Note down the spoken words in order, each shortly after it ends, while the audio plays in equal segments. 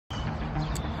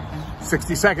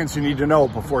60 seconds you need to know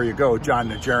before you go. Jon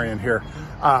Najarian here.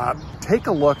 Take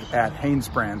a look at Hanes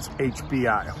Brands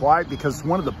HBI. Why? Because it's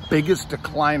one of the biggest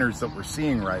decliners that we're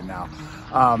seeing right now.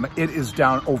 It is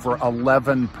down over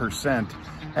 11%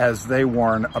 as they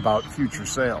warn about future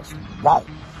sales. Wow.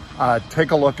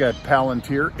 Take a look at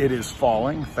Palantir. It is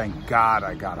falling. Thank God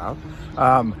I got out.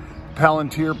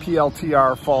 Palantir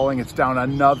PLTR falling. It's down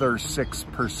another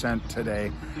 6%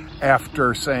 today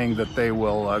after saying that they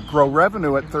will grow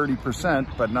revenue at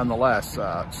 30%, but nonetheless,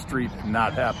 Street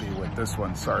not happy with this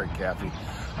one. Sorry, Kathy.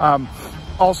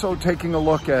 Also taking a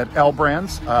look at L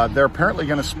Brands. They're apparently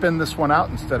going to spin this one out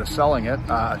instead of selling it.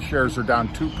 Shares are down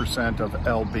 2% of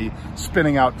LB,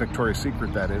 spinning out Victoria's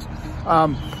Secret, that is.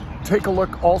 Take a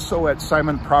look also at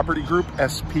Simon Property Group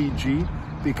SPG,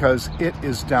 because it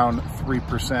is down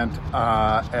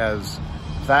 3% as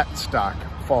that stock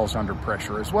falls under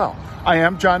pressure as well. I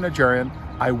am Jon Najarian.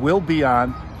 I will be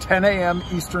on 10 a.m.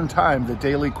 Eastern Time, the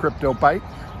Daily Crypto Byte.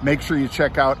 Make sure you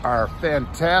check out our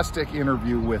fantastic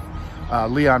interview with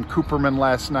Leon Cooperman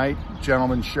last night.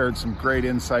 Gentleman shared some great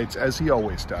insights, as he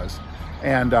always does.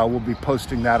 And we'll be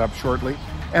posting that up shortly.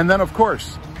 And then, of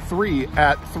course, 3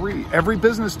 at 3. Every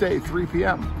business day, 3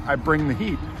 p.m. I bring the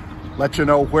heat. Let you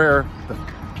know where the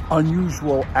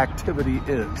unusual activity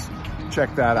is.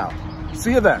 Check that out.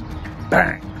 See you then.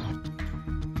 Bang.